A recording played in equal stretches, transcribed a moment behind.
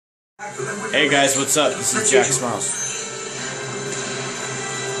Hey guys, what's up? This is Jack Smiles.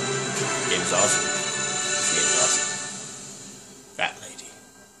 Game's awesome. This game's awesome. Fat lady.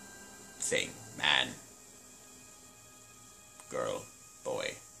 Thing. Man. Girl.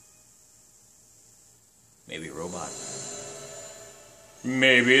 Boy. Maybe a robot.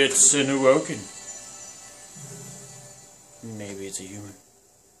 Maybe it's an Awoken. Maybe it's a human.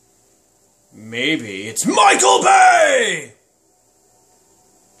 Maybe it's Michael Bay!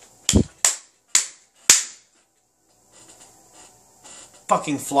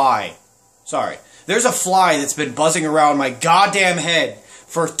 Fucking fly. Sorry. There's a fly that's been buzzing around my goddamn head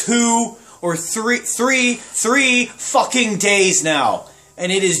for three fucking days now.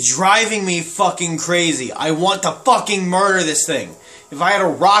 And it is driving me fucking crazy. I want to fucking murder this thing. If I had a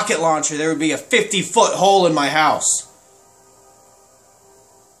rocket launcher, there would be a 50-foot hole in my house.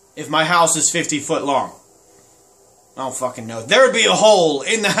 If my house is 50 foot long. I don't fucking know. There would be a hole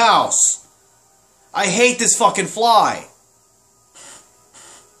in the house. I hate this fucking fly.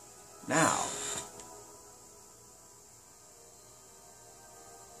 Now,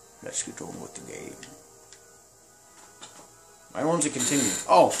 let's get on with the game. I want to continue.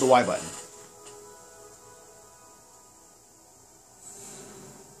 Oh, the Y button.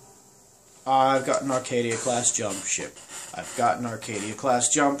 I've got an Arcadia class jump ship. I've got an Arcadia class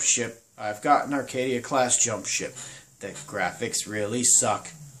jump ship. I've got an Arcadia class jump ship. The graphics really suck.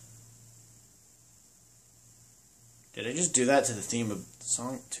 Did I just do that to the theme of the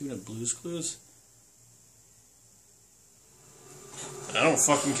song Tune of Blues Clues? I don't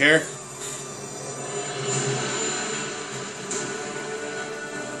fucking care.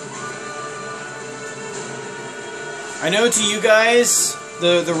 I know to you guys,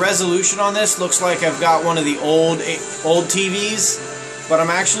 the resolution on this looks like I've got one of the old TVs, but I'm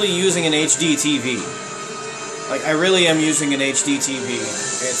actually using an HD TV. Like, I really am using an HD TV.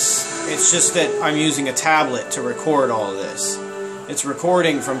 It's just that I'm using a tablet to record all of this. It's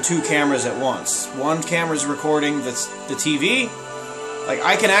recording from two cameras at once. One camera's recording the TV. Like,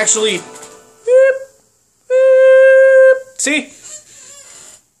 I can actually... See?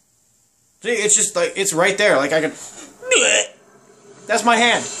 See, it's just like, it's right there. Like, I can... That's my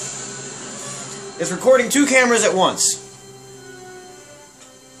hand. It's recording two cameras at once.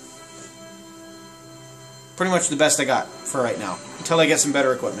 Pretty much the best I got for right now. Until I get some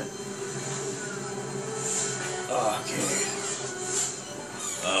better equipment. Okay.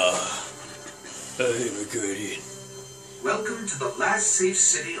 I'm a goodie. Welcome to the last safe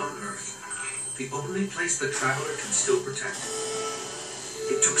city on Earth. The only place the traveler can still protect.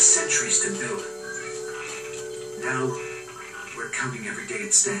 It took centuries to build. Now, we're counting every day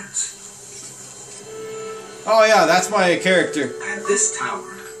it stands. Oh yeah, that's my character. And this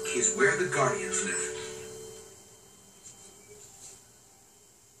tower is where the Guardians live.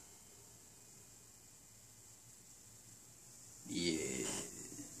 Yeah.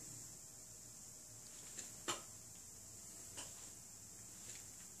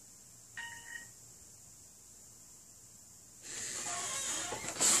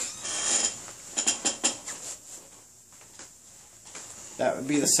 That would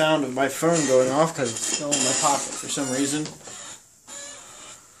be the sound of my phone going off because it's still in my pocket for some reason.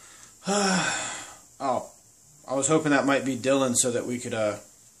 Oh, I was hoping that might be Dylan so that we could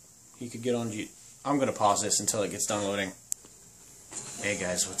he could get on. I'm gonna pause this until it gets done loading. Hey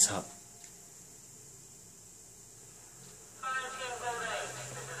guys, what's up?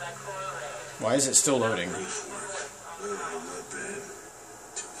 Why is it still loading? Not bad.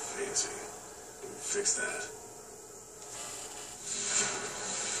 Too fancy. Fix that.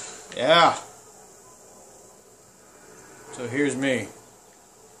 Yeah. So here's me.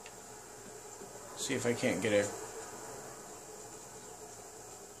 See if I can't get a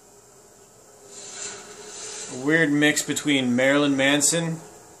weird mix between Marilyn Manson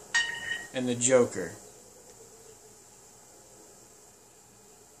and the Joker.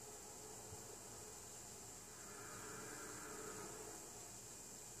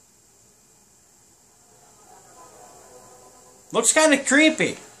 Looks kind of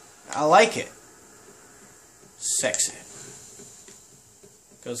creepy. I like it. Sexy.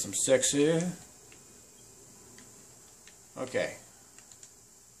 Got some sexy. Okay.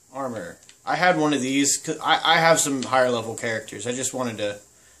 Armor. I had one of these. Cause I have some higher level characters. I just wanted to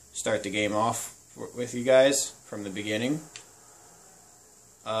start the game off with you guys from the beginning.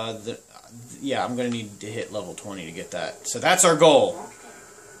 Yeah, I'm going to need to hit level 20 to get that. So that's our goal.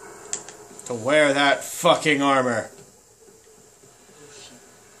 To wear that fucking armor.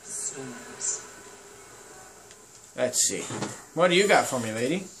 Let's see. What do you got for me,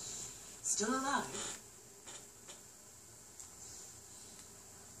 lady? Still alive?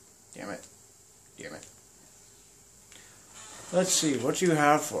 Damn it. Damn it. Let's see, what do you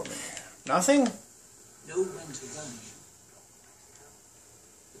have for me? Nothing? Know when to run.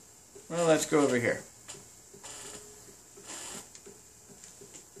 Well, let's go over here.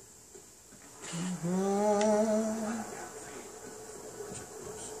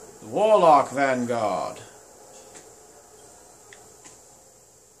 The Warlock Vanguard.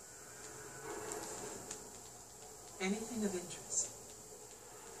 Anything of interest?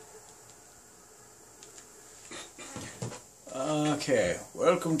 Okay,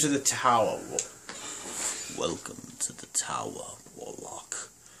 welcome to the tower. Welcome to the tower, Warlock.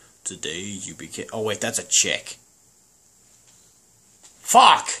 Today you begin. Oh wait, that's a chick.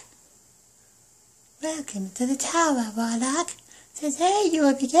 Fuck! Welcome to the tower, Warlock. Today you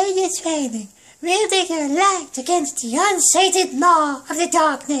will begin your training, wielding your light against the unsated maw of the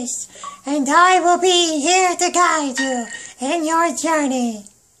darkness, and I will be here to guide you in your journey.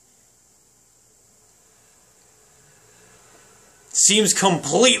 Seems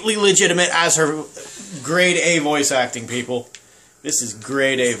completely legitimate as her grade A voice acting, people. This is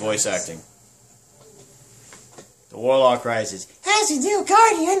grade A voice acting. The Warlock rises. As a new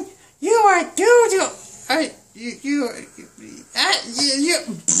guardian, you are due to...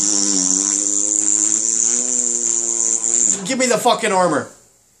 Give me the fucking armor.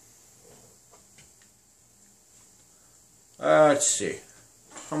 Let's see.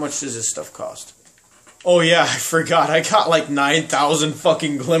 How much does this stuff cost? Oh yeah, I forgot. I got like 9,000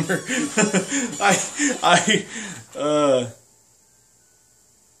 fucking glimmer.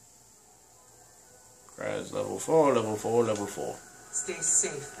 Cries level 4, level 4, level 4. Stay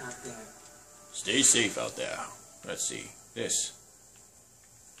safe out there. Stay safe out there. Let's see. This.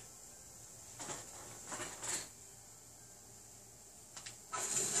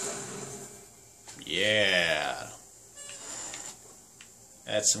 Yeah.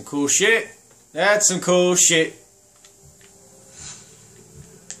 That's some cool shit. That's some cool shit.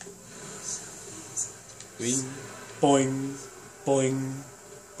 Boing, boing, boing,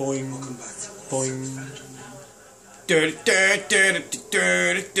 boing, boing.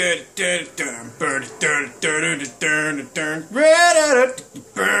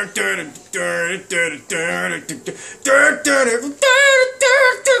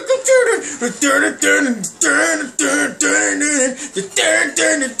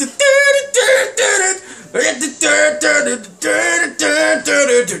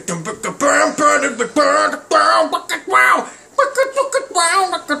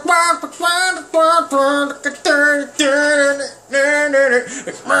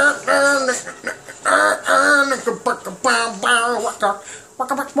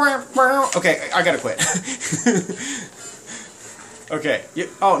 Okay, I gotta quit. Okay.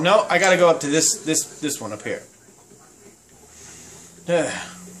 Oh no, I gotta go up to this one up here.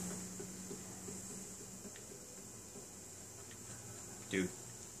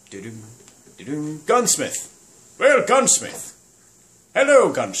 Gunsmith. Well, Gunsmith.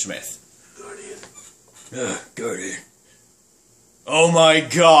 Hello, Gunsmith. Guardian. Guardian. Oh my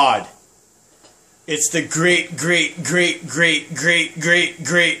God. It's the great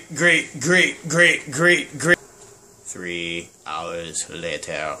 3 hours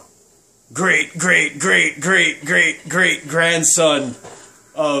later. Great grandson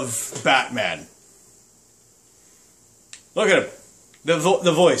of Batman. Look at him. The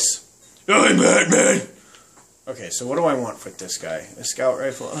voice. I'm Batman. Okay, so what do I want with this guy? A scout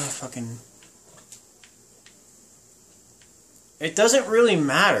rifle? Oh, fucking. It doesn't really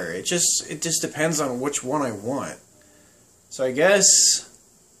matter. It just depends on which one I want. So I guess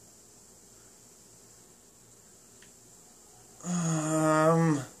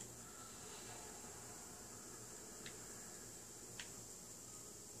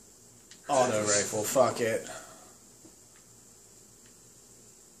auto rifle, fuck it.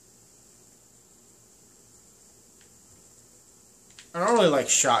 I don't really like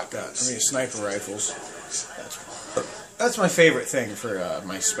shotguns. I mean sniper rifles. That's my favorite thing for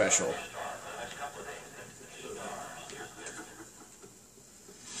my special.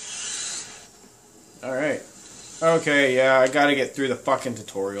 Alright. Okay, yeah, I gotta get through the fucking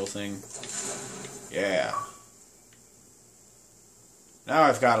tutorial thing. Yeah. Now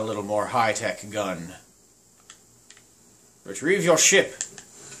I've got a little more high-tech gun. Retrieve your ship.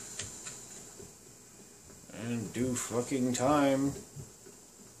 And do fucking time.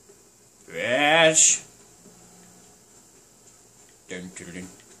 Bitch. Dun dun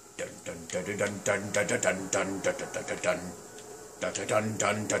dun dun dun dun dun dun dun dun dun dun.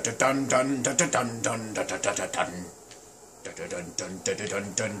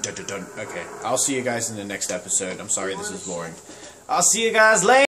 Okay, I'll see you guys in the next episode. I'm sorry this is boring. I'll see you guys later.